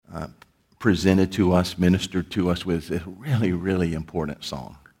presented to us, ministered to us with a really, really important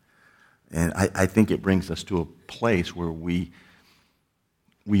song. And I think it brings us to a place where we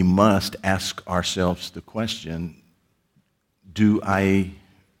must ask ourselves the question, do I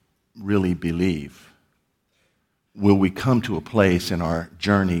really believe? Will we come to a place in our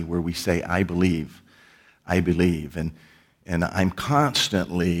journey where we say, I believe, I believe? And I'm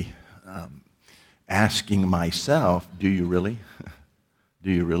constantly asking myself, do you really?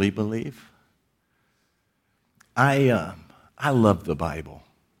 Do you really believe? I love the Bible.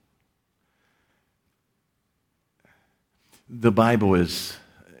 The Bible is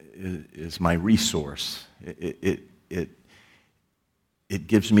my resource. It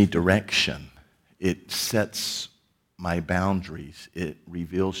gives me direction. It sets my boundaries. It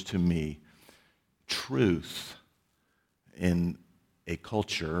reveals to me truth in a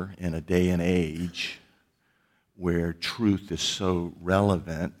culture, in a day and age where truth is so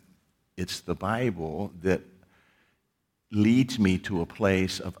relevant. It's the Bible that leads me to a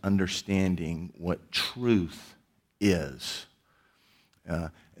place of understanding what truth is.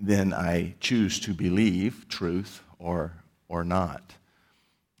 Then I choose to believe truth or not.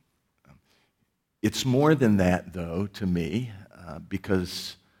 It's more than that, though, to me,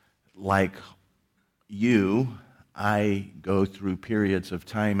 because like you, I go through periods of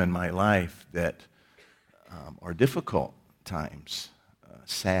time in my life that are difficult times,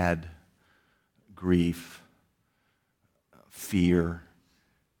 sad, grief, fear,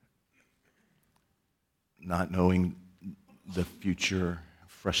 not knowing the future,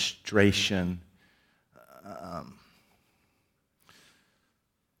 frustration.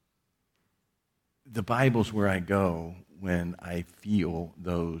 The Bible's where I go when I feel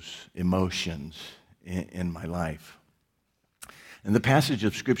those emotions in my life. And the passage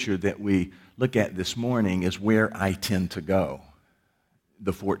of Scripture that we look at this morning is where I tend to go,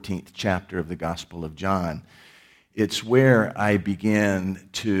 the 14th chapter of the Gospel of John. It's where I begin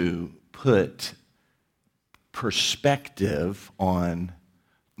to put perspective on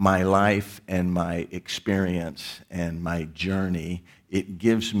my life and my experience and my journey. It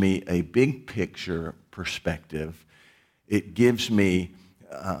gives me a big picture perspective. It gives me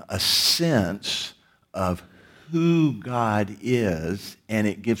a sense of who God is, and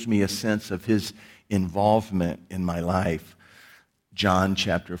it gives me a sense of his involvement in my life. John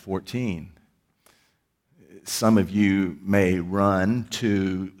chapter 14. Some of you may run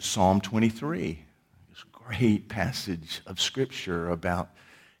to Psalm 23. It's a great passage of Scripture about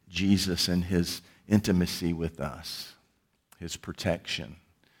Jesus and his intimacy with us, his protection.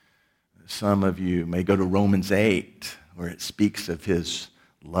 Some of you may go to Romans 8, where it speaks of his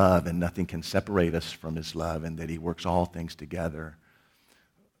love and nothing can separate us from his love, and that he works all things together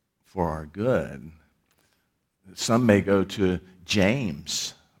for our good. Some may go to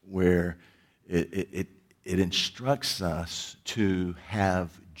James, where it instructs us to have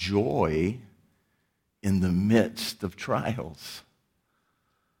joy in the midst of trials.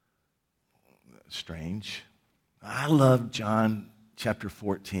 Strange. I love John chapter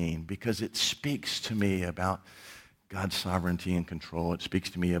 14 because it speaks to me about God's sovereignty and control. It speaks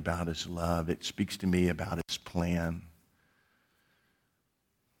to me about his love. It speaks to me about his plan.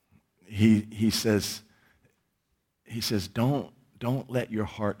 He says, don't let your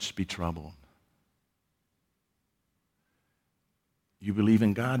hearts be troubled. You believe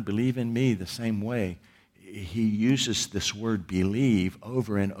in God, believe in me the same way. He uses this word believe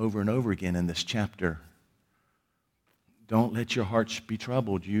over and over and over again in this chapter. Don't let your hearts be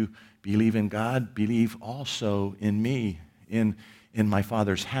troubled. You believe in God, believe also in me. In my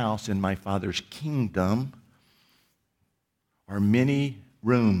Father's house, in my Father's kingdom, are many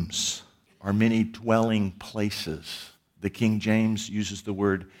rooms, are many dwelling places. The King James uses the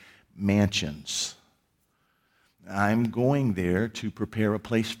word mansions. I'm going there to prepare a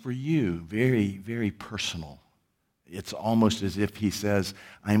place for you. Very, very personal. It's almost as if he says,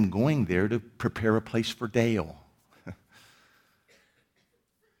 I'm going there to prepare a place for Dale.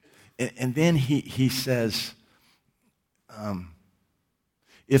 And then he says,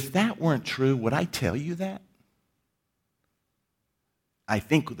 if that weren't true, would I tell you that? I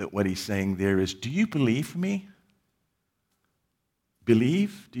think that what he's saying there is, do you believe me?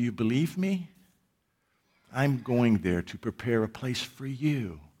 Believe? Do you believe me? I'm going there to prepare a place for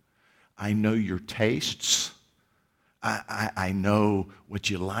you. I know your tastes. I know what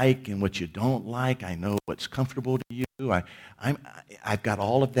you like and what you don't like. I know what's comfortable to you. I've got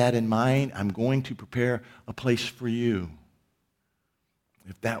all of that in mind. I'm going to prepare a place for you.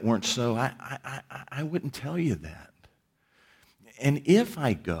 If that weren't so, I wouldn't tell you that. And if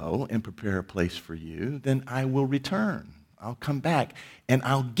I go and prepare a place for you, then I will return. I'll come back and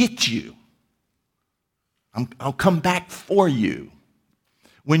I'll get you. I'll come back for you.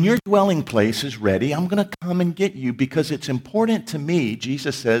 When your dwelling place is ready, I'm going to come and get you because it's important to me,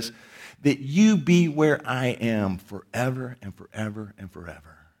 Jesus says, that you be where I am forever and forever and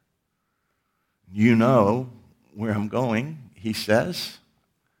forever. You know where I'm going, he says.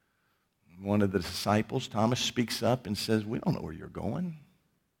 One of the disciples, Thomas, speaks up and says, we don't know where you're going.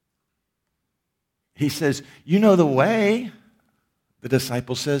 He says, you know the way. The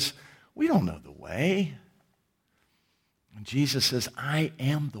disciple says, we don't know the way. And Jesus says, I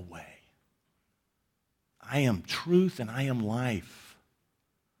am the way. I am truth and I am life.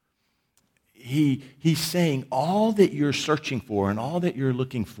 He's saying all that you're searching for and all that you're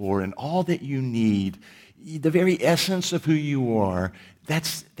looking for and all that you need, the very essence of who you are,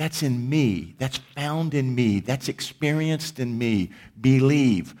 that's in me. That's found in me. That's experienced in me.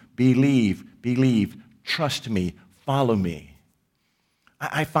 Believe, believe, believe. Trust me. Follow me.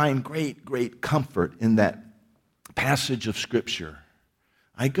 I find great, great comfort in that passage of Scripture.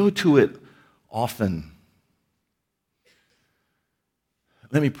 I go to it often.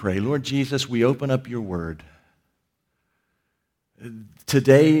 Let me pray. Lord Jesus, we open up your word.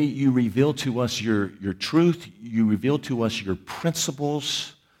 Today you reveal to us your truth. You reveal to us your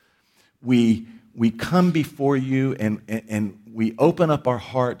principles. We come before you and we open up our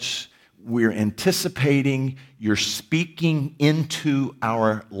hearts. We're anticipating your speaking into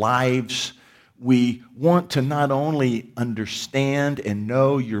our lives. We want to not only understand and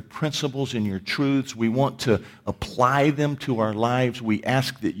know your principles and your truths, we want to apply them to our lives. We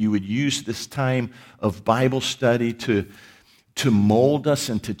ask that you would use this time of Bible study to mold us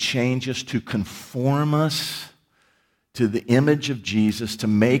and to change us, to conform us to the image of Jesus, to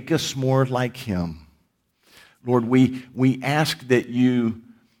make us more like him. Lord, we ask that you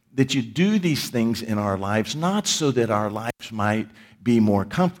do these things in our lives, not so that our lives might be more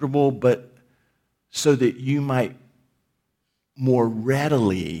comfortable, but so that you might more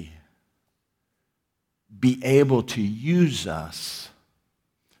readily be able to use us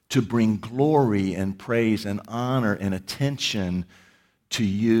to bring glory and praise and honor and attention to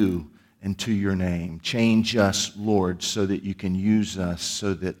you and to your name. Change us, Lord, so that you can use us,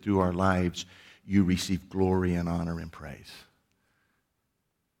 so that through our lives you receive glory and honor and praise.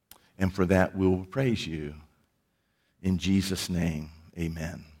 And for that we will praise you. In Jesus' name,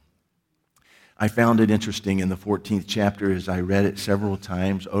 amen. I found it interesting in the 14th chapter as I read it several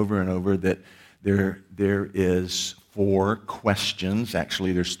times over and over that there is 4 questions.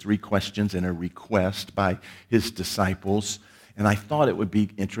 Actually, there's 3 questions and a request by his disciples. And I thought it would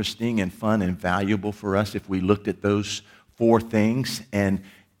be interesting and fun and valuable for us if we looked at those 4 things and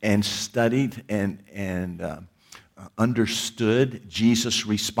studied and understood Jesus'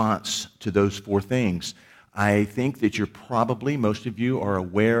 response to those 4 things. I think that most of you are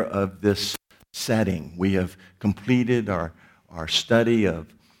aware of this setting. We have completed our study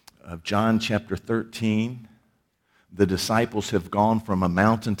of John chapter 13. The disciples have gone from a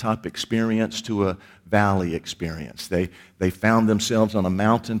mountaintop experience to a valley experience. They found themselves on a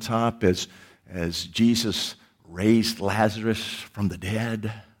mountaintop as Jesus raised Lazarus from the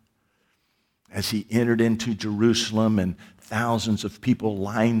dead, as he entered into Jerusalem and thousands of people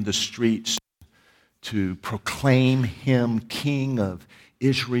lined the streets to proclaim him King of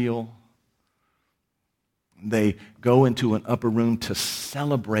Israel. They go into an upper room to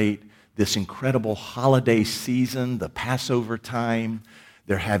celebrate this incredible holiday season, the Passover time.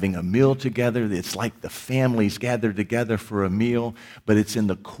 They're having a meal together. It's like the families gather together for a meal, but it's in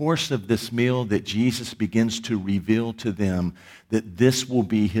the course of this meal that Jesus begins to reveal to them that this will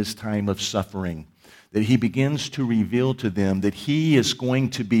be his time of suffering, that he begins to reveal to them that he is going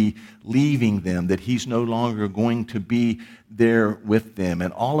to be leaving them, that he's no longer going to be there with them.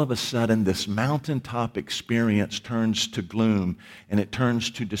 And all of a sudden, this mountaintop experience turns to gloom, and it turns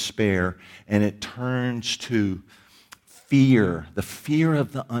to despair, and it turns to fear, the fear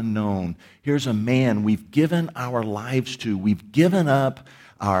of the unknown. Here's a man we've given our lives to. We've given up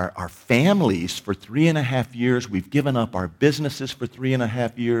our families for 3.5 years. We've given up our businesses for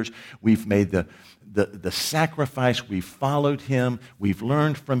 3.5 years. We've made the sacrifice. We've followed him. We've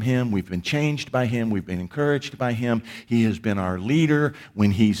learned from him. We've been changed by him. We've been encouraged by him. He has been our leader.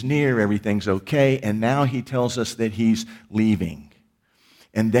 When he's near, everything's okay. And now he tells us that he's leaving.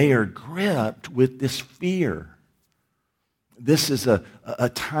 And they are gripped with this fear. This is a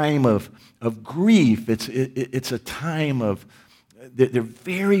time of grief. It's a time of, they're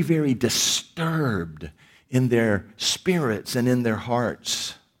very, very disturbed in their spirits and in their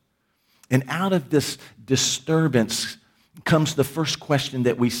hearts. And out of this disturbance comes the first question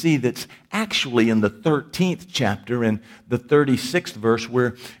that we see that's actually in the 13th chapter and the 36th verse,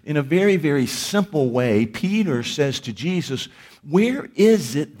 where in a very, very simple way, Peter says to Jesus, "Where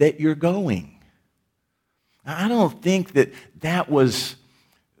is it that you're going?" I don't think that was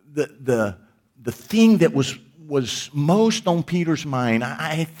the thing that was most on Peter's mind.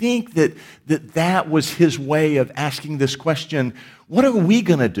 I think that was his way of asking this question, what are we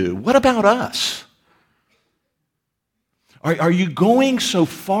going to do? What about us? Are you going so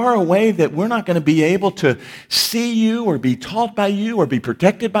far away that we're not going to be able to see you or be taught by you or be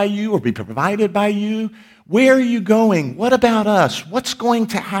protected by you or be provided by you? Where are you going? What about us? What's going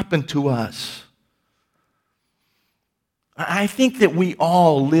to happen to us? I think that we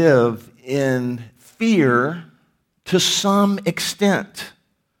all live in fear to some extent.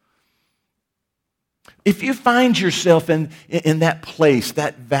 If you find yourself in that place,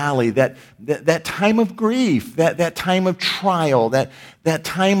 that valley, that time of grief, that time of trial, that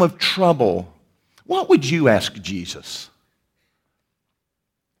time of trouble, what would you ask Jesus?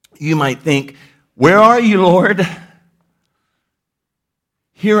 You might think, "Where are you, Lord?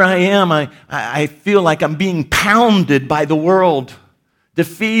 Here I am. I feel like I'm being pounded by the world,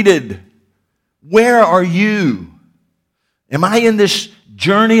 defeated. Where are you? Am I in this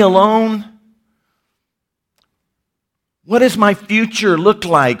journey alone? What does my future look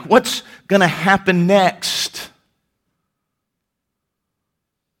like? What's going to happen next?"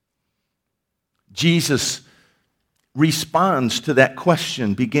 Jesus responds to that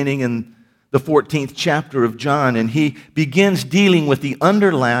question beginning in the 14th chapter of John, and he begins dealing with the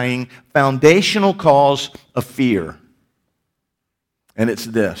underlying foundational cause of fear. And it's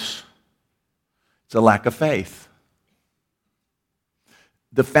this: it's a lack of faith.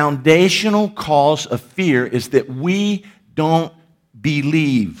 The foundational cause of fear is that we don't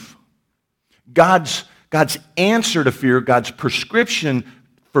believe. God's answer to fear, God's prescription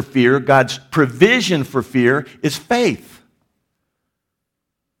for fear, God's provision for fear is faith.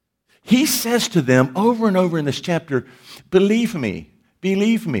 He says to them over and over in this chapter, "Believe me,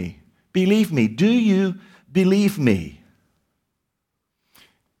 believe me, believe me. Do you believe me?"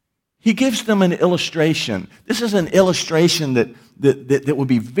 He gives them an illustration. This is an illustration that would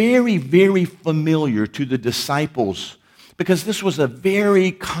be very, very familiar to the disciples, because this was a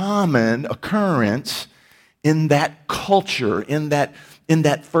very common occurrence in that culture, in that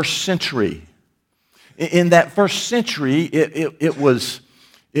first century. In that first century, it was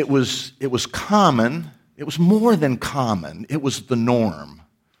common. It was more than common. It was the norm.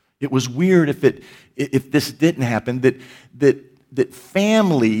 It was weird if this didn't happen, that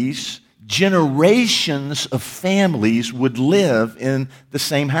families, generations of families would live in the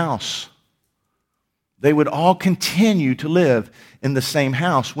same house. They would all continue to live in the same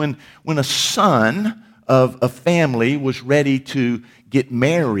house. When a son of a family was ready to get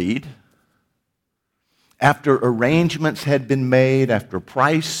married, after arrangements had been made, after a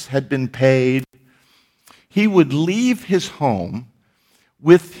price had been paid, he would leave his home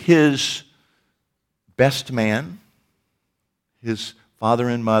with his best man, his father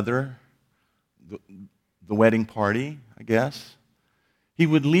and mother, the wedding party, I guess. He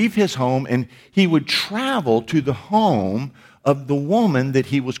would leave his home and he would travel to the home of the woman that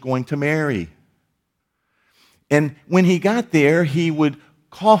he was going to marry. And when he got there, he would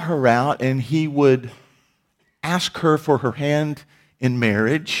call her out and he would ask her for her hand in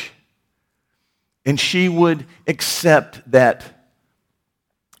marriage. And she would accept that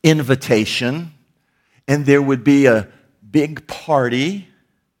invitation, and there would be a big party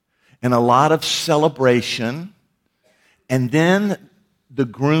and a lot of celebration. And then the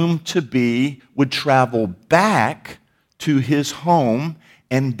groom-to-be would travel back to his home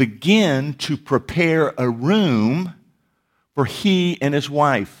and begin to prepare a room for he and his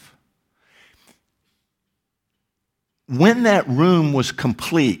wife. When that room was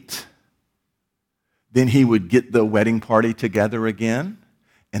complete, then he would get the wedding party together again,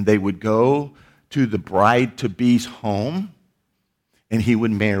 and they would go to the bride-to-be's home, and he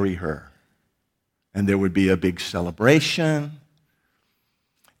would marry her. And there would be a big celebration,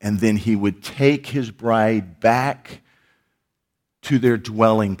 and then he would take his bride back to their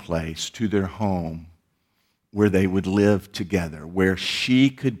dwelling place, to their home, where they would live together, where she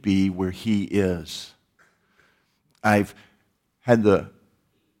could be where he is. I've had the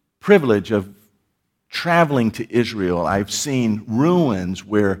privilege of traveling to Israel. I've seen ruins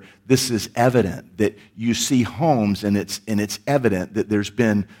where this is evident, that you see homes and it's evident that there's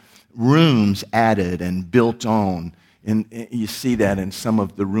been rooms added and built on. And you see that in some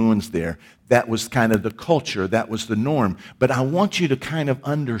of the ruins there. That was kind of the culture. That was the norm. But I want you to kind of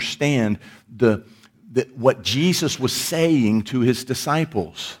understand the what Jesus was saying to his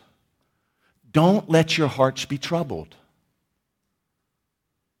disciples. Don't let your hearts be troubled.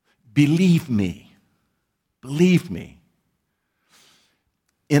 Believe me. Believe me.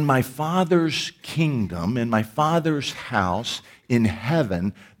 In my Father's kingdom, in my Father's house in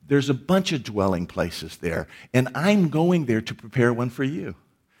heaven, there's a bunch of dwelling places there. And I'm going there to prepare one for you.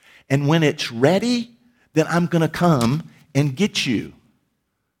 And when it's ready, then I'm going to come and get you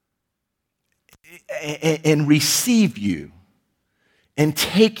and receive you and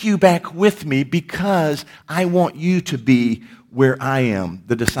take you back with me because I want you to be where I am.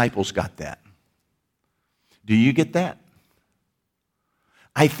 The disciples got that. Do you get that?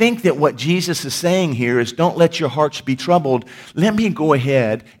 I think that what Jesus is saying here is don't let your hearts be troubled. Let me go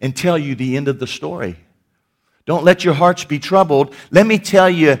ahead and tell you the end of the story. Don't let your hearts be troubled. Let me tell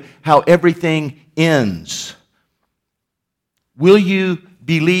you how everything ends. Will you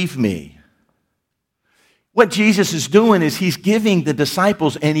believe me? What Jesus is doing is he's giving the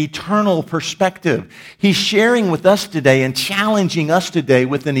disciples an eternal perspective. He's sharing with us today and challenging us today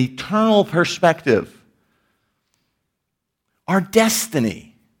with an eternal perspective. Our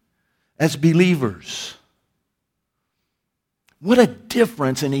destiny as believers. What a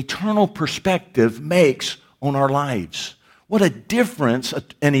difference an eternal perspective makes on our lives. What a difference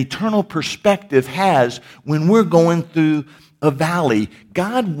an eternal perspective has when we're going through a valley.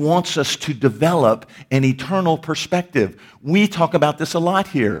 God wants us to develop an eternal perspective. We talk about this a lot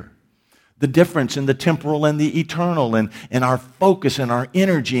here. The difference in the temporal and the eternal, and our focus and our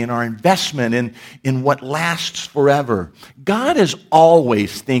energy and our investment in what lasts forever. God is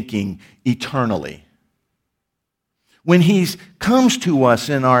always thinking eternally. When he comes to us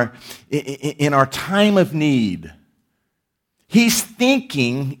in our time of need, he's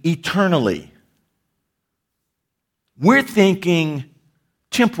thinking eternally. We're thinking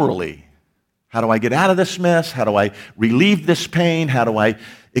temporally. How do I get out of this mess? How do I relieve this pain? How do I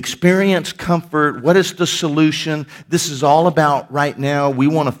experience comfort? What is the solution? This is all about right now. We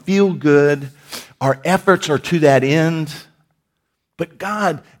want to feel good. Our efforts are to that end. But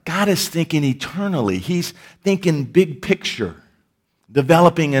God is thinking eternally. He's thinking big picture.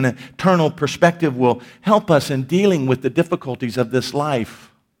 Developing an eternal perspective will help us in dealing with the difficulties of this life.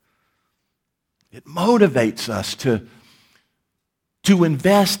 It motivates us to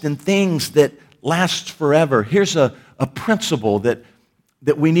invest in things that last forever. Here's a principle that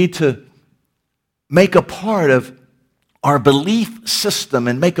we need to make a part of our belief system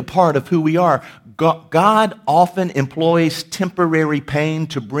and make a part of who we are. God often employs temporary pain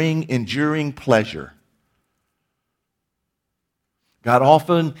to bring enduring pleasure. God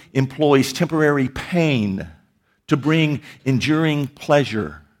often employs temporary pain to bring enduring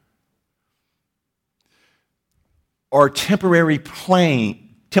pleasure. Or temporary pain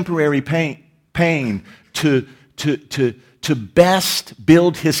to best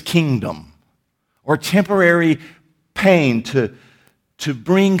build his kingdom, or temporary pain to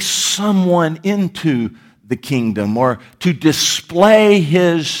bring someone into the kingdom, or to display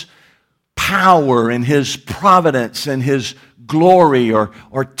his power and his providence and his glory, or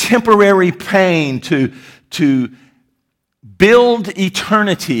temporary pain to build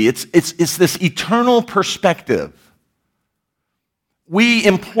eternity. It's this eternal perspective. We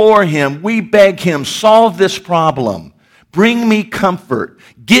implore him, we beg him, solve this problem. Bring me comfort.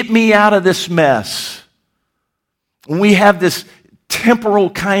 Get me out of this mess. And we have this temporal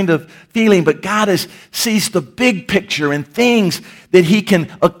kind of feeling, but God sees the big picture and things that he can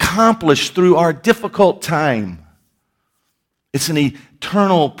accomplish through our difficult time. It's an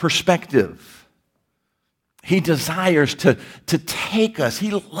eternal perspective. He desires to take us.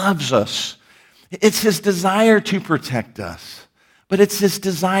 He loves us. It's his desire to protect us. But it's his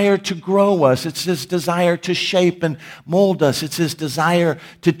desire to grow us. It's his desire to shape and mold us. It's his desire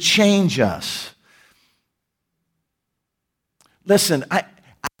to change us. Listen,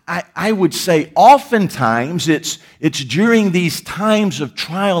 I would say oftentimes it's during these times of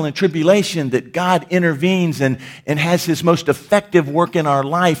trial and tribulation that God intervenes and has his most effective work in our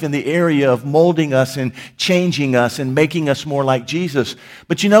life in the area of molding us and changing us and making us more like Jesus.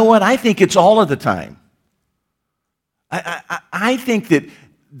 But you know what? I think it's all of the time. I think that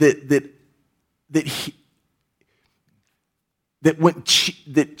when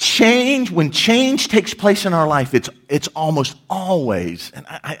change takes place in our life, it's almost always, and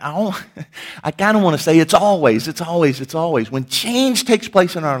I kind of want to say it's always. When change takes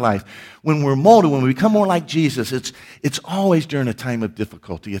place in our life, when we're molded, when we become more like Jesus, it's always during a time of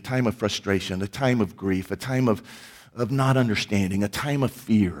difficulty, a time of frustration, a time of grief, a time of not understanding, a time of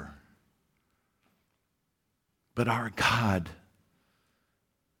fear. But our God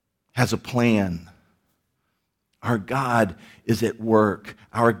has a plan Our God is at work.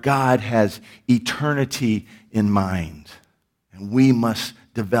 Our God has eternity in mind. And we must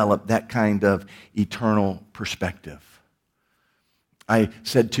develop that kind of eternal perspective. I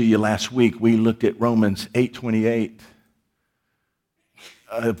said to you last week, we looked at Romans 8:28,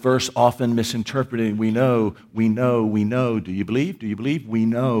 a verse often misinterpreted. We know. Do you believe? Do you believe? We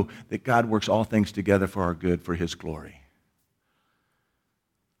know that God works all things together for our good, for His glory.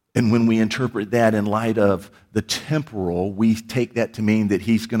 And when we interpret that in light of the temporal, we take that to mean that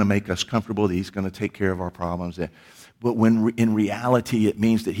He's going to make us comfortable, that He's going to take care of our problems. But when in reality it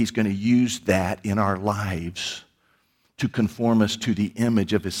means that He's going to use that in our lives to conform us to the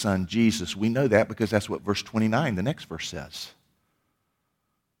image of His Son, Jesus. We know that because that's what verse 29, the next verse, says.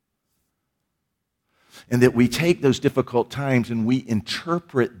 And that we take those difficult times and we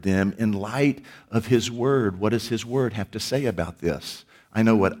interpret them in light of His Word. What does His Word have to say about this? I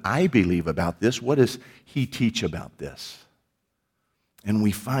know what I believe about this. What does He teach about this? And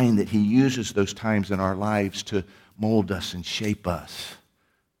we find that He uses those times in our lives to mold us and shape us,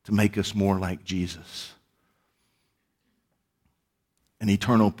 to make us more like Jesus. An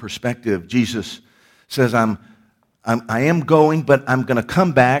eternal perspective. Jesus says, I am going, but I'm going to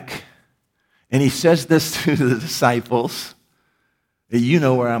come back. And He says this to the disciples. You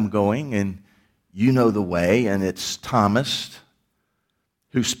know where I'm going, and you know the way. And it's Thomas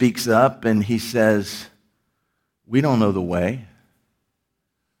who speaks up, and he says, we don't know the way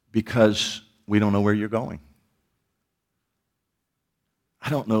because we don't know where you're going. I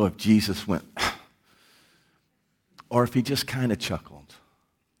don't know if Jesus went, or if He just kind of chuckled.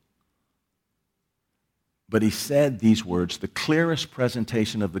 But He said these words, the clearest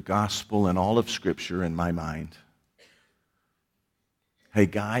presentation of the gospel in all of Scripture in my mind. Hey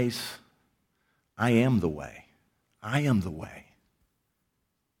guys, I am the way. I am the way.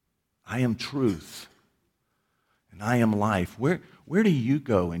 I am truth. And I am life. Where do you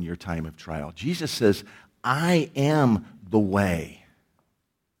go in your time of trial? Jesus says, I am the way.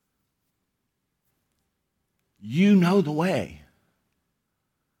 You know the way.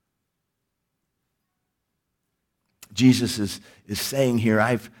 Jesus is saying here,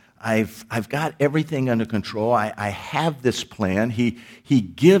 I've got everything under control. I have this plan. He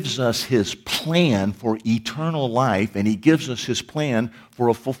gives us His plan for eternal life, and He gives us His plan for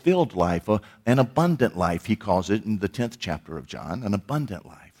a fulfilled life, an abundant life, He calls it in the 10th chapter of John, an abundant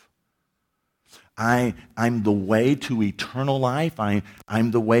life. I'm the way to eternal life.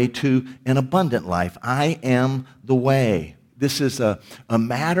 I'm the way to an abundant life. I am the way. This is a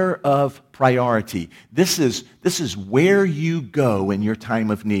matter of priority. This is where you go in your time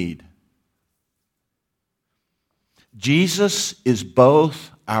of need. Jesus is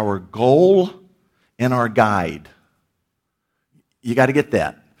both our goal and our guide. You got to get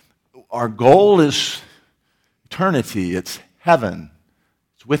that. Our goal is eternity. It's heaven.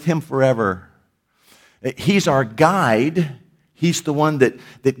 It's with Him forever. He's our guide. He's the one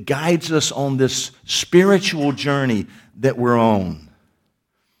that guides us on this spiritual journey that we're on.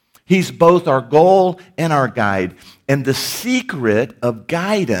 He's both our goal and our guide. And the secret of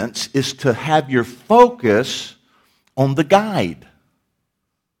guidance is to have your focus on the guide.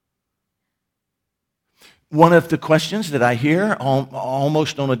 One of the questions that I hear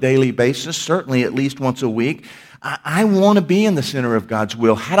almost on a daily basis, certainly at least once a week, I want to be in the center of God's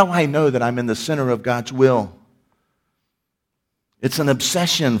will. How do I know that I'm in the center of God's will? It's an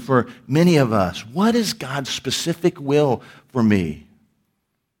obsession for many of us. What is God's specific will for me?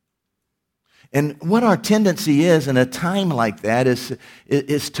 And what our tendency is in a time like that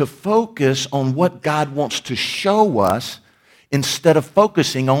is to focus on what God wants to show us instead of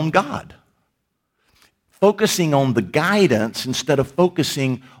focusing on God. Focusing on the guidance instead of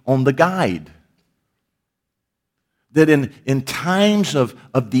focusing on the guide. That in times of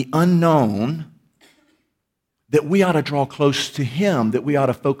the unknown, that we ought to draw close to Him, that we ought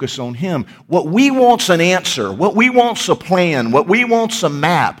to focus on Him. What we want's an answer. What we want's a plan. What we want's a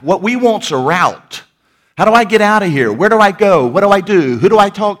map. What we want's a route. How do I get out of here? Where do I go? What do I do? Who do I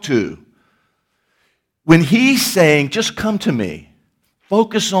talk to? When He's saying, just come to me.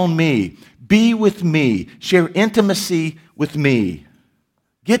 Focus on me. Be with me. Share intimacy with me.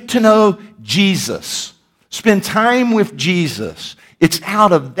 Get to know Jesus. Spend time with Jesus. It's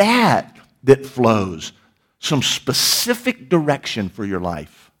out of that flows some specific direction for your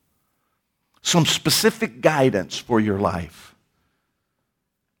life. Some specific guidance for your life.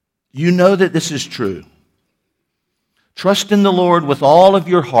 You know that this is true. Trust in the Lord with all of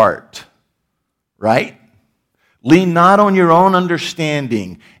your heart, right? Lean not on your own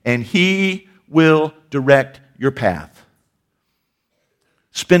understanding, and He will direct your path.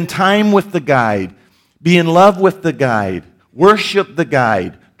 Spend time with the guide. Be in love with the guide. Worship the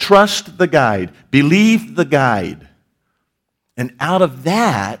guide. Trust the guide. Believe the guide. And out of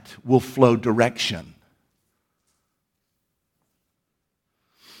that will flow direction.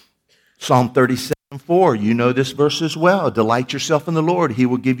 Psalm 37:4, you know this verse as well. Delight yourself in the Lord. He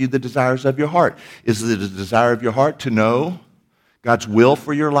will give you the desires of your heart. Is it the desire of your heart to know God's will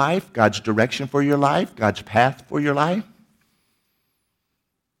for your life, God's direction for your life, God's path for your life?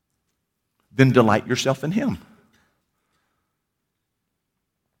 Then delight yourself in Him.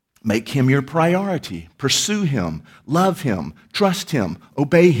 Make Him your priority. Pursue Him. Love Him. Trust Him.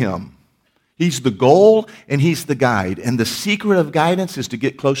 Obey Him. He's the goal and He's the guide. And the secret of guidance is to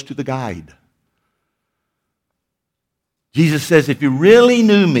get close to the guide. Jesus says, if you really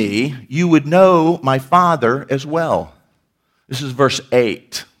knew me, you would know my Father as well. This is verse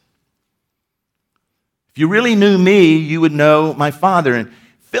 8. If you really knew me, you would know my Father. And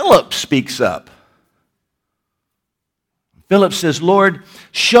Philip speaks up. Philip says, Lord,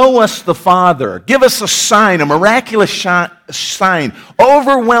 show us the Father. Give us a sign, a miraculous sign.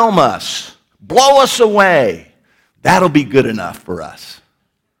 Overwhelm us. Blow us away. That'll be good enough for us.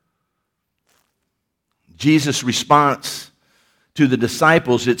 Jesus' response to the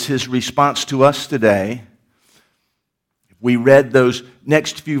disciples, it's His response to us today. We read those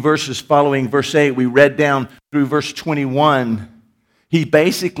next few verses following verse 8. We read down through verse 21. He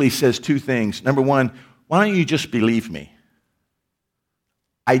basically says two things. Number one, why don't you just believe me?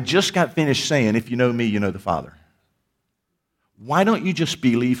 I just got finished saying, if you know me, you know the Father. Why don't you just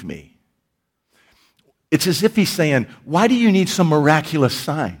believe me? It's as if He's saying, why do you need some miraculous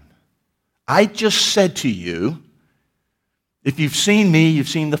sign? I just said to you, if you've seen me, you've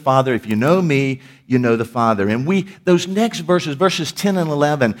seen the Father. If you know me, you know the Father. And those next verses 10 and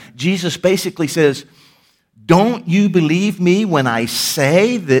 11, Jesus basically says, don't you believe me when I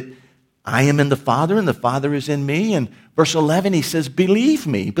say that I am in the Father and the Father is in me? And verse 11, He says, believe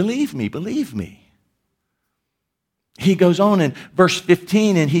me, believe me, believe me. He goes on in verse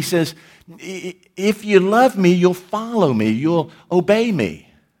 15 and He says, if you love me, you'll follow me, you'll obey me.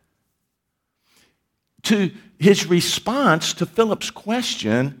 To His response to Philip's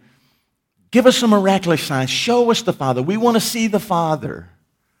question, give us a miraculous sign, show us the Father. We want to see the Father.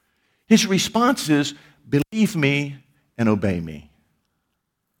 His response is, believe me and obey me.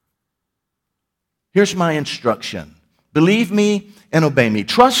 Here's my instruction. Believe me and obey me.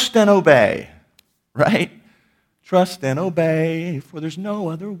 Trust and obey, right? Trust and obey, for there's no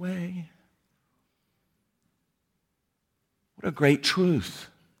other way. What a great truth.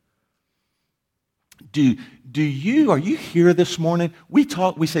 Are you here this morning? We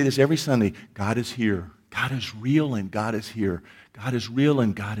say this every Sunday. God is here. God is real and God is here. God is real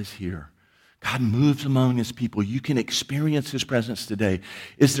and God is here. God moves among His people. You can experience His presence today.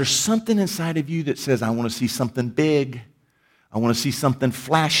 Is there something inside of you that says, I want to see something big. I want to see something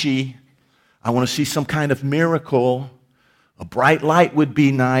flashy. I want to see some kind of miracle. A bright light would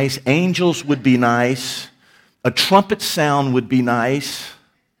be nice. Angels would be nice. A trumpet sound would be nice.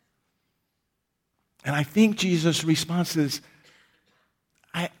 And I think Jesus' response is,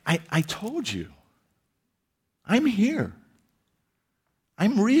 I told you. I'm here.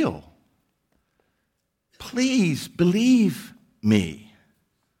 I'm real. Please believe me.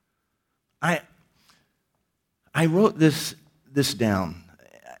 I wrote this down.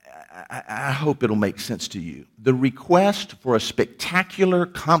 I hope it'll make sense to you. The request for a spectacular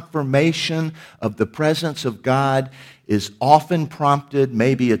confirmation of the presence of God is often prompted,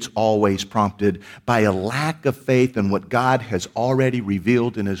 maybe it's always prompted, by a lack of faith in what God has already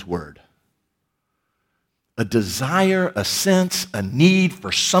revealed in His Word. A desire, a sense, a need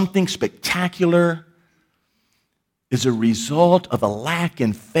for something spectacular is a result of a lack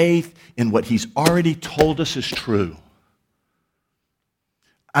in faith in what He's already told us is true.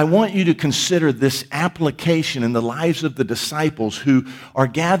 I want you to consider this application in the lives of the disciples who are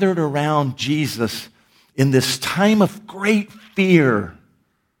gathered around Jesus in this time of great fear.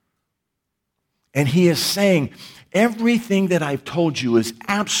 And He is saying, everything that I've told you is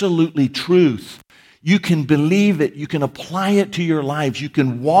absolutely truth. You can believe it. You can apply it to your lives. You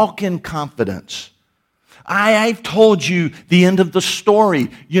can walk in confidence. I've told you the end of the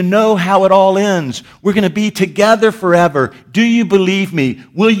story. You know how it all ends. We're going to be together forever. Do you believe me?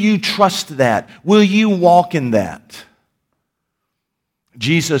 Will you trust that? Will you walk in that?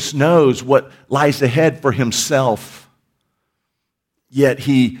 Jesus knows what lies ahead for Himself. Yet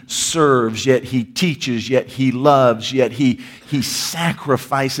He serves, yet He teaches, yet He loves, yet He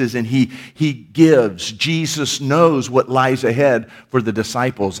sacrifices and He gives. Jesus knows what lies ahead for the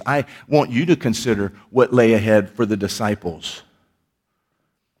disciples. I want you to consider what lay ahead for the disciples.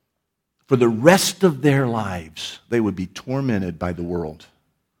 For the rest of their lives, they would be tormented by the world.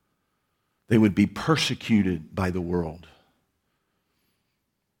 They would be persecuted by the world.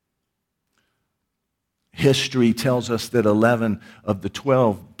 History tells us that 11 of the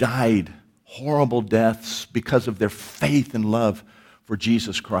 12 died horrible deaths because of their faith and love for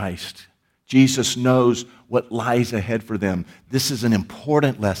Jesus Christ. Jesus knows what lies ahead for them. This is an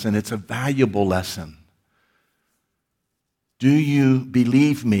important lesson. It's a valuable lesson. Do you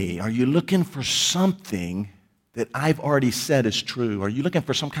believe me? Are you looking for something that I've already said is true? Are you looking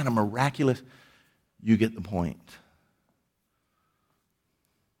for some kind of miraculous? You get the point.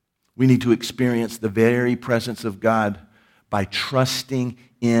 We need to experience the very presence of God by trusting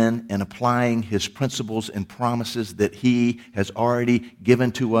in and applying His principles and promises that He has already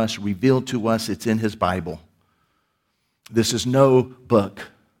given to us, revealed to us. It's in His Bible. This is no book.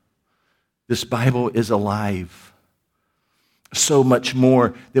 This Bible is alive. So much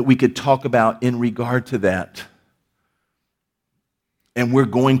more that we could talk about in regard to that. And we're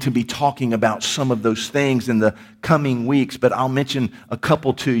going to be talking about some of those things in the coming weeks, but I'll mention a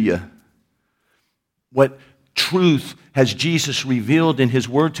couple to you. What truth has Jesus revealed in His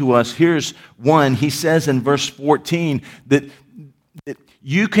Word to us? Here's one. He says in verse 14 that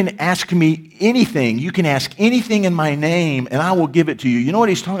you can ask me anything. You can ask anything in my name, and I will give it to you. You know what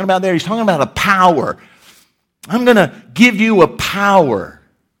He's talking about there? He's talking about a power. I'm going to give you a power.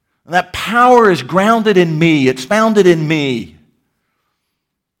 And that power is grounded in me. It's founded in me.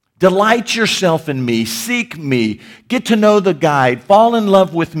 Delight yourself in me. Seek me. Get to know the guide. Fall in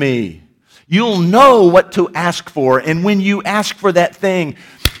love with me. You'll know what to ask for. And when you ask for that thing,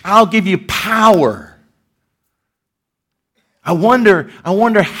 I'll give you power. I wonder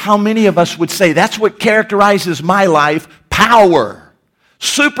how many of us would say that's what characterizes my life, power.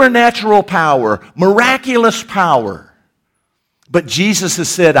 Supernatural power, miraculous power. But Jesus has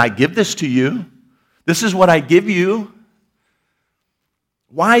said, I give this to you. This is what I give you.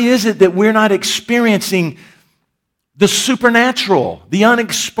 Why is it that we're not experiencing the supernatural, the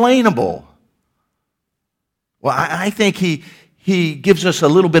unexplainable? Well, I think he gives us a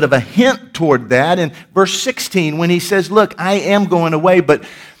little bit of a hint toward that in verse 16 when he says, look, I am going away, but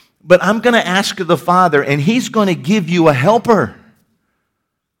I'm going to ask the Father, and He's going to give you a helper.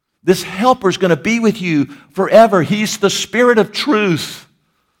 This helper is going to be with you forever. He's the Spirit of truth.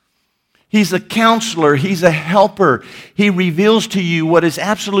 He's a counselor. He's a helper. He reveals to you what is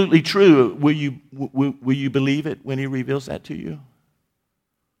absolutely true. Will you believe it when He reveals that to you?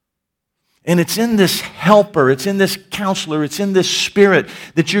 And it's in this helper, it's in this counselor, it's in this Spirit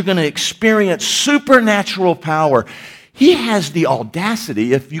that you're going to experience supernatural power. He has the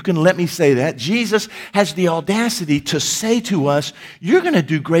audacity, if you can let me say that, Jesus has the audacity to say to us, you're going to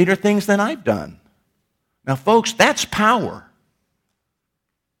do greater things than I've done. Now, folks, that's power.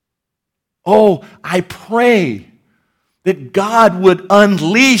 Oh, I pray that God would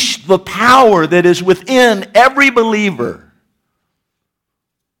unleash the power that is within every believer,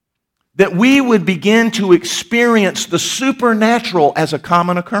 that we would begin to experience the supernatural as a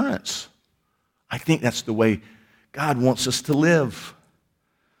common occurrence. I think that's the way God wants us to live.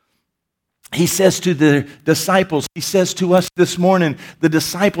 He says to the disciples, He says to us this morning, the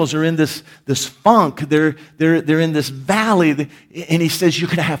disciples are in this funk, they're in this valley, and He says, you're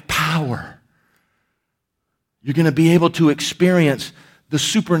going to have power. You're going to be able to experience the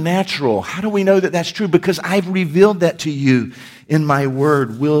supernatural. How do we know that that's true? Because I've revealed that to you in my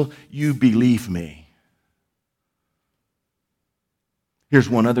word. Will you believe me? Here's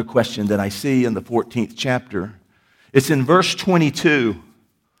one other question that I see in the 14th chapter. It's in verse 22.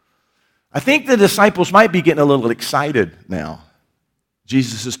 I think the disciples might be getting a little excited now.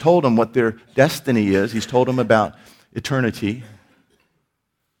 Jesus has told them what their destiny is. He's told them about eternity.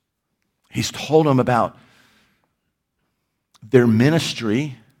 He's told them about their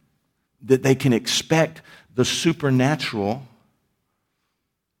ministry, that they can expect the supernatural.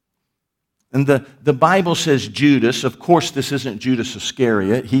 And the Bible says Judas. Of course, this isn't Judas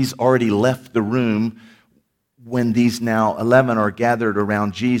Iscariot. He's already left the room when these now 11 are gathered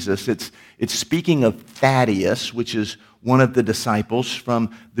around Jesus. It's speaking of Thaddeus, which is one of the disciples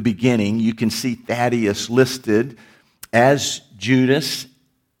from the beginning. You can see Thaddeus listed as Judas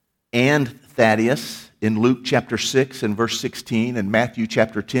and Thaddeus in Luke chapter 6 and verse 16 and Matthew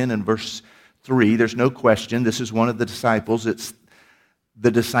chapter 10 and verse 3. There's no question. This is one of the disciples. It's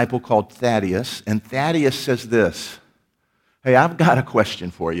the disciple called Thaddeus. And Thaddeus says this, hey, I've got a question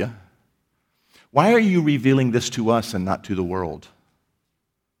for you. Why are you revealing this to us and not to the world?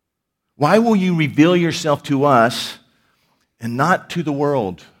 Why will you reveal yourself to us and not to the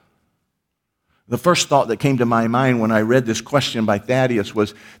world? The first thought that came to my mind when I read this question by Thaddeus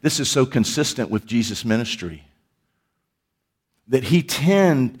was, this is so consistent with Jesus' ministry. That he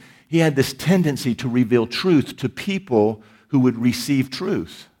had this tendency to reveal truth to people who would receive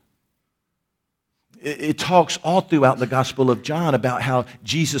truth. It talks all throughout the Gospel of John about how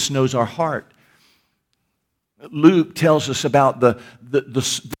Jesus knows our heart. Luke tells us about the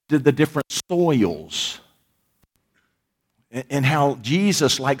different soils and how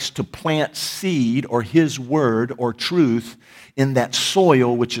Jesus likes to plant seed or his word or truth in that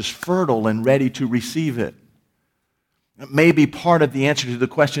soil which is fertile and ready to receive it. Maybe part of the answer to the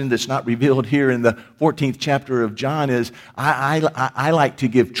question that's not revealed here in the 14th chapter of John is, I like to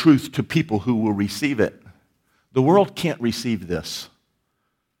give truth to people who will receive it. The world can't receive this.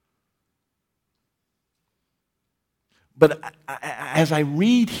 But as I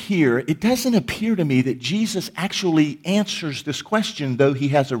read here, it doesn't appear to me that Jesus actually answers this question, though he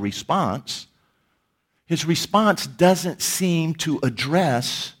has a response. His response doesn't seem to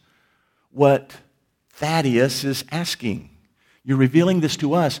address what Thaddeus is asking. You're revealing this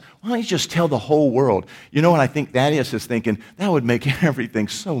to us. Why don't you just tell the whole world? You know what I think Thaddeus is thinking? That would make everything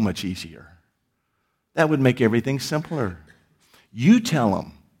so much easier. That would make everything simpler. You tell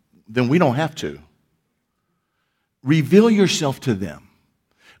them, then we don't have to. Reveal yourself to them.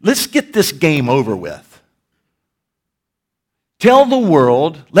 Let's get this game over with. Tell the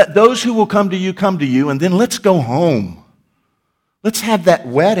world, let those who will come to you, and then let's go home. Let's have that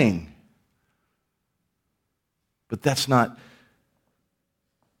wedding. But that's not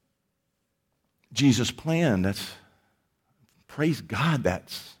Jesus' plan. Praise God,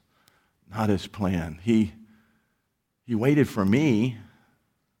 that's not his plan. He waited for me.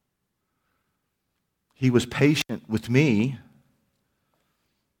 He was patient with me.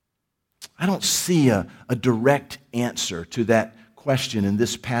 I don't see a direct answer to that question in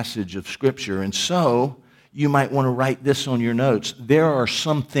this passage of Scripture. And so, you might want to write this on your notes. There are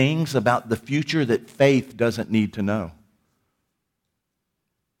some things about the future that faith doesn't need to know.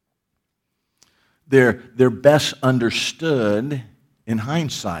 They're best understood in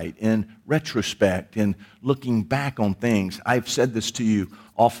hindsight, in retrospect, in looking back on things. I've said this to you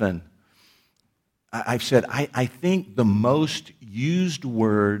often. I've said, I think the most used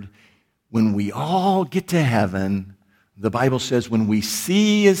word when we all get to heaven, the Bible says, when we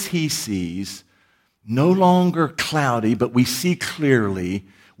see as he sees, no longer cloudy, but we see clearly,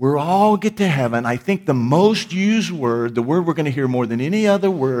 we all get to heaven. I think the most used word, the word we're going to hear more than any other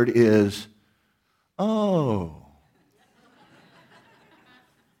word is, oh.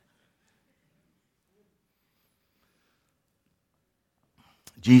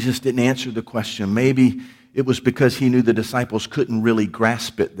 Jesus didn't answer the question. Maybe it was because he knew the disciples couldn't really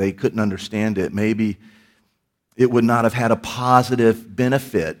grasp it. They couldn't understand it. Maybe it would not have had a positive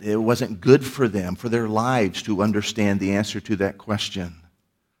benefit. It wasn't good for them, for their lives, to understand the answer to that question.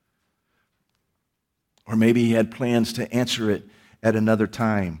 Or maybe he had plans to answer it at another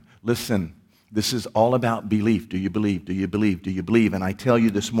time. Listen, this is all about belief. Do you believe? Do you believe? Do you believe? And I tell you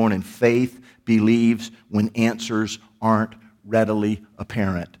this morning, faith believes when answers aren't readily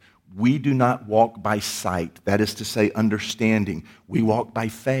apparent. We do not walk by sight, that is to say, understanding. We walk by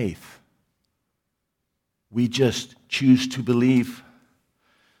faith. We just choose to believe.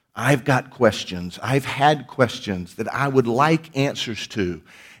 I've got questions. I've had questions that I would like answers to.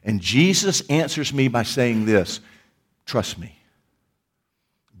 And Jesus answers me by saying this, trust me.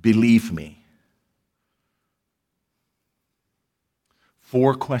 Believe me.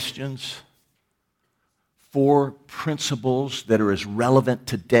 4 questions. 4 principles that are as relevant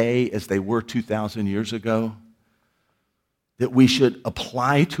today as they were 2,000 years ago, that we should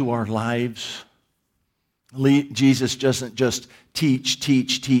apply to our lives. Jesus doesn't just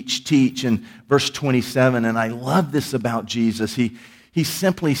teach in verse 27, and I love this about Jesus. He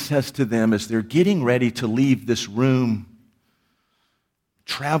simply says to them as they're getting ready to leave this room,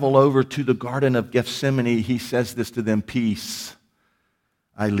 travel over to the Garden of Gethsemane, he says this to them, peace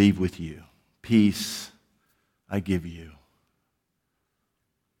I leave with you. Peace I give you.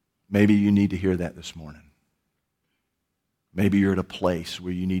 Maybe you need to hear that this morning. Maybe you're at a place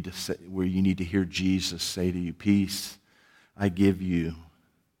where you need to hear Jesus say to you, peace I give you.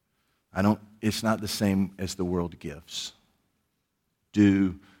 It's not the same as the world gives.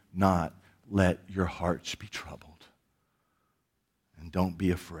 Do not let your hearts be troubled. And don't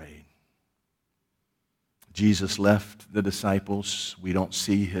be afraid. Jesus left the disciples. We don't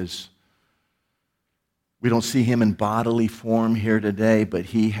see him in bodily form here today, but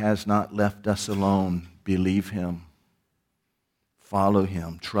he has not left us alone. Believe him. Follow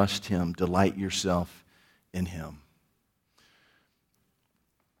him. Trust him. Delight yourself in him.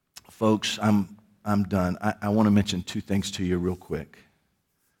 Folks, I'm I'm done. I want to mention two things to you real quick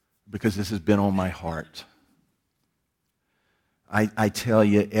because this has been on my heart. I tell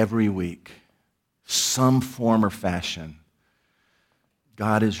you every week, some form or fashion,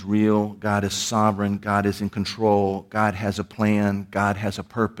 God is real, God is sovereign, God is in control, God has a plan, God has a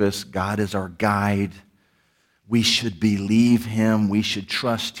purpose, God is our guide. We should believe Him, we should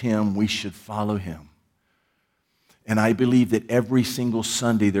trust Him, we should follow Him. And I believe that every single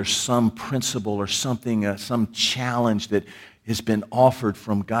Sunday there's some principle or something, some challenge that has been offered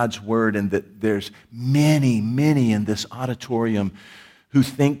from God's Word, and that there's many in this auditorium who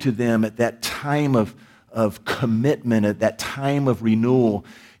think to them at that time of commitment, at that time of renewal,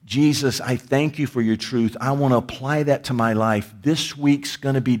 Jesus, I thank you for your truth. I want to apply that to my life. This week's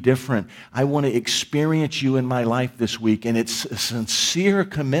going to be different. I want to experience you in my life this week, and it's a sincere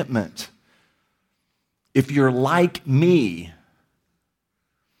commitment. If you're like me,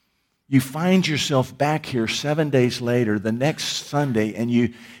 you find yourself back here 7 days later, the next Sunday, and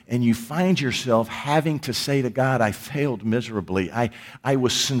you find yourself having to say to God, I failed miserably. I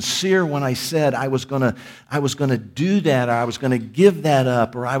was sincere when I said I was going to do that, or I was going to give that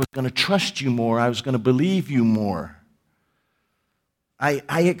up, or I was going to trust you more, I was going to believe you more.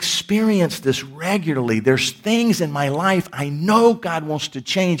 I experience this regularly. There's things in my life I know God wants to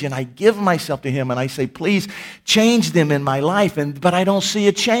change, and I give myself to Him, and I say, please change them in my life, but I don't see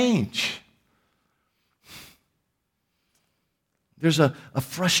a change. There's a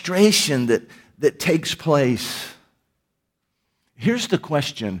frustration that takes place. Here's the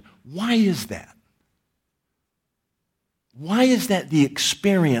question, why is that? Why is that the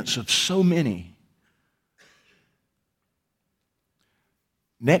experience of so many?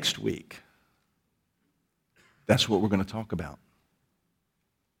 Next week, that's what we're going to talk about.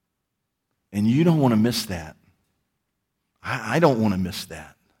 And you don't want to miss that. I don't want to miss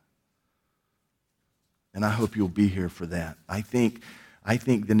that. And I hope you'll be here for that. I think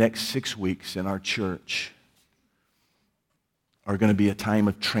the next 6 weeks in our church are going to be a time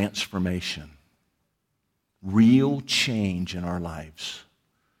of transformation, real change in our lives.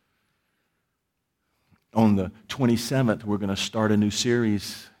 On the 27th, we're going to start a new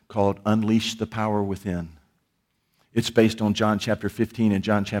series called Unleash the Power Within. It's based on John chapter 15 and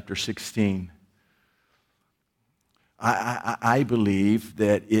John chapter 16. I believe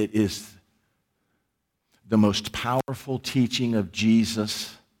that it is the most powerful teaching of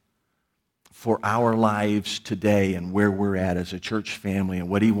Jesus for our lives today and where we're at as a church family and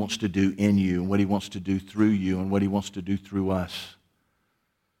what He wants to do in you and what He wants to do through you and what He wants to do through us.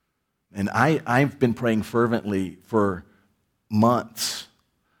 And I've been praying fervently for months.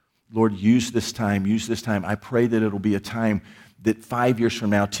 Lord, use this time, use this time. I pray that it'll be a time that 5 years from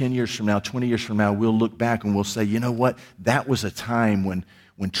now, 10 years from now, 20 years from now, we'll look back and we'll say, you know what? That was a time when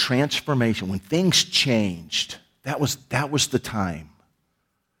transformation, when things changed. That was the time.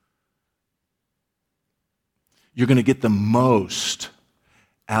 You're going to get the most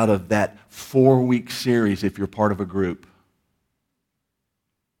out of that 4-week series if you're part of a group.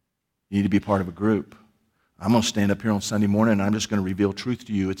 You need to be part of a group. I'm going to stand up here on Sunday morning and I'm just going to reveal truth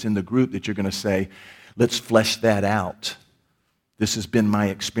to you. It's in the group that you're going to say, let's flesh that out. This has been my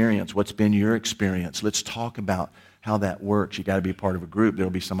experience. What's been your experience? Let's talk about how that works. You got to be part of a group. There'll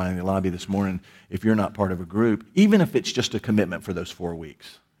be somebody in the lobby this morning. If you're not part of a group, even if it's just a commitment for those 4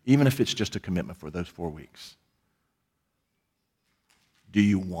 weeks, even if it's just a commitment for those 4 weeks, do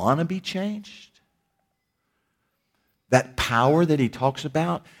you want to be changed? That power that he talks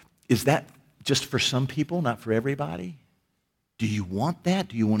about, is that just for some people, not for everybody? Do you want that?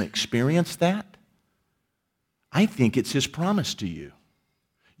 Do you want to experience that? I think it's his promise to you.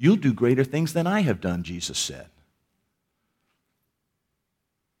 You'll do greater things than I have done, Jesus said.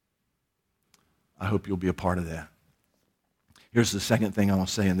 I hope you'll be a part of that. Here's the second thing I want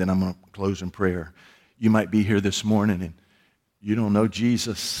to say, and then I'm going to close in prayer. You might be here this morning and you don't know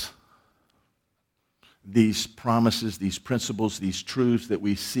Jesus. These promises, these principles, these truths that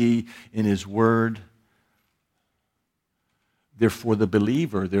we see in His Word, they're for the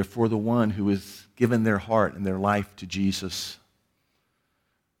believer. They're for the one who has given their heart and their life to Jesus.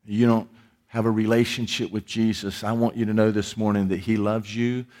 You don't have a relationship with Jesus. I want you to know this morning that He loves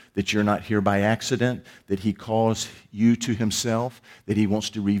you, that you're not here by accident, that He calls you to Himself, that He wants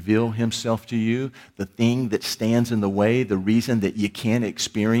to reveal Himself to you. The thing that stands in the way, the reason that you can't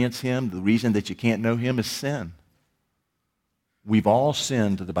experience Him, the reason that you can't know Him is sin. We've all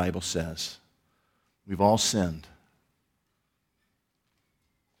sinned, the Bible says. We've all sinned.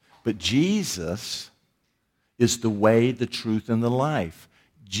 But Jesus is the way, the truth, and the life.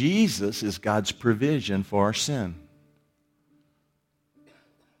 Jesus is God's provision for our sin.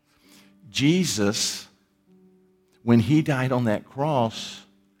 Jesus, when he died on that cross,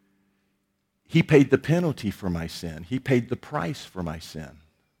 he paid the penalty for my sin. He paid the price for my sin.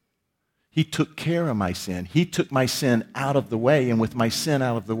 He took care of my sin. He took my sin out of the way, and with my sin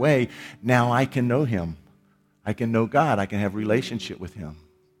out of the way, now I can know him. I can know God. I can have a relationship with him.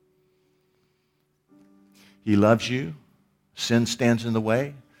 He loves you. Sin stands in the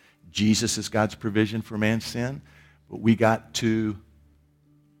way. Jesus is God's provision for man's sin. But we got to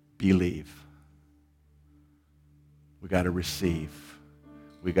believe. We got to receive.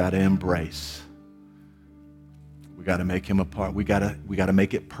 We got to embrace. We got to make him a part. We got to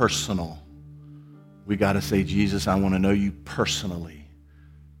make it personal. We got to say, Jesus, I want to know you personally.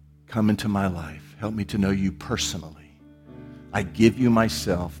 Come into my life. Help me to know you personally. I give you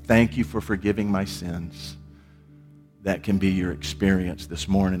myself. Thank you for forgiving my sins. That can be your experience this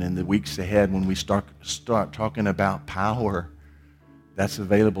morning. In the weeks ahead, when we start talking about power, that's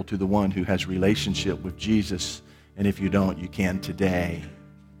available to the one who has relationship with Jesus. And if you don't, you can today.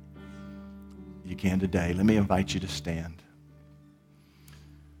 You can today. Let me invite you to stand.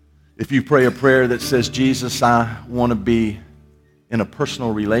 If you pray a prayer that says, Jesus, I want to be in a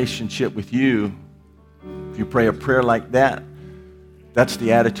personal relationship with you, if you pray a prayer like that, that's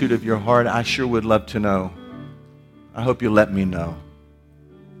the attitude of your heart, I sure would love to know. I hope you'll let me know.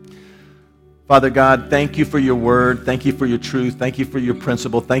 Father God, thank you for your word. Thank you for your truth. Thank you for your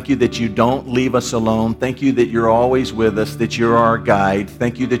principle. Thank you that you don't leave us alone. Thank you that you're always with us, that you're our guide.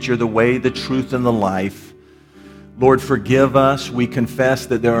 Thank you that you're the way, the truth, and the life. Lord, forgive us. We confess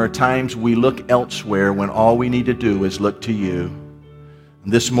that there are times we look elsewhere when all we need to do is look to you.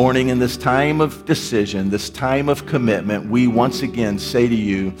 This morning, in this time of decision, this time of commitment, we once again say to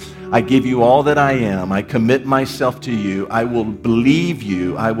you, I give you all that I am. I commit myself to you. I will believe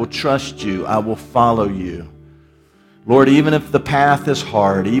you. I will trust you. I will follow you. Lord, even if the path is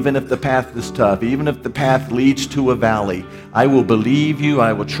hard, even if the path is tough, even if the path leads to a valley, I will believe you.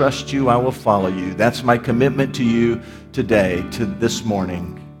 I will trust you. I will follow you. That's my commitment to you today, to this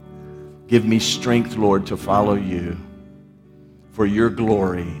morning. Give me strength, Lord, to follow you. For your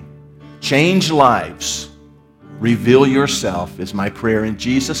glory. Change lives. Reveal yourself is my prayer in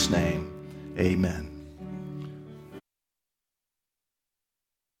Jesus' name. Amen.